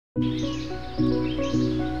Hello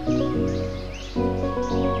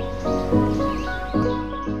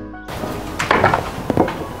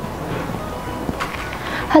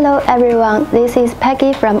everyone, this is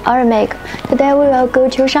Peggy from Oriemac. Today we will go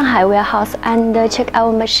to Shanghai warehouse and check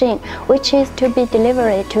our machine, which is to be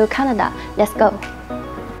delivered to Canada. Let's go.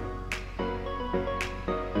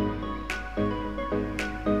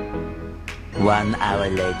 One hour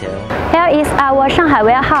later. Here is our Shanghai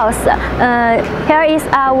warehouse. Here is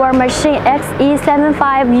our machine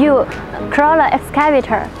XE75U crawler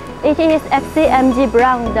excavator. It is XCMG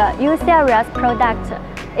brand U-series product.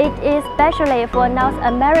 It is specially for North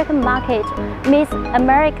American market, meets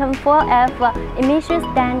American 4F emission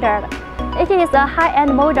standard. It is a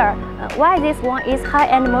high-end model. Why this one is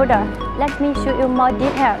high-end model? Let me show you more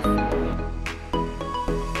details.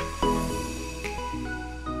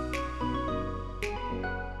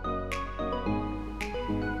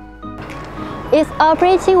 Its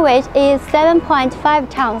operating weight is 7.5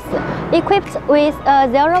 tons, equipped with a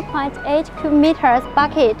 0.8 cubic meters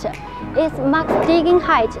bucket. Its max digging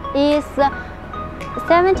height is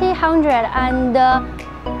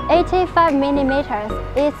 1,785 millimeters.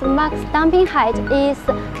 Its max dumping height is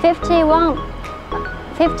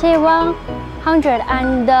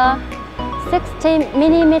 5,160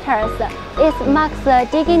 millimeters. Its max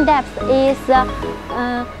digging depth is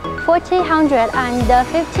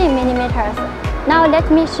 4,050 millimeters. Now let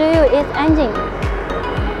me show you its engine.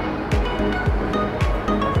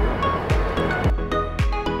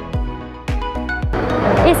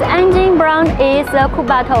 Its engine brand is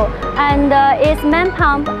Kubota, and its main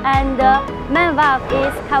pump and main valve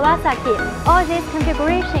is Kawasaki. All these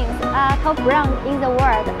configurations are top brand in the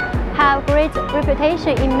world, have great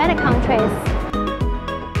reputation in many countries.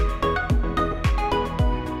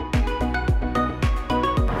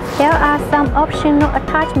 There are some optional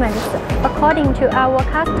attachments according to our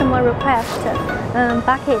customer request: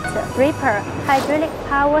 bucket, ripper, hydraulic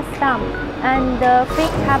power stump, and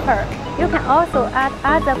quick tapper. You can also add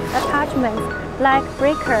other attachments like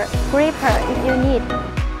breaker, gripper if you need.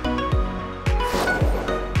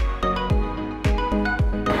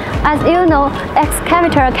 As you know,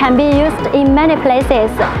 excavator can be used in many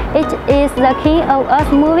places. It is the king of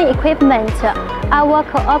earth-moving equipment. Our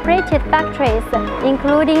cooperated factories,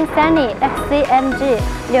 including Sunny, XCMG,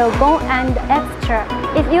 Liugong, and Extra.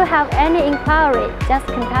 If you have any inquiry, just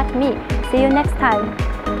contact me. See you next time.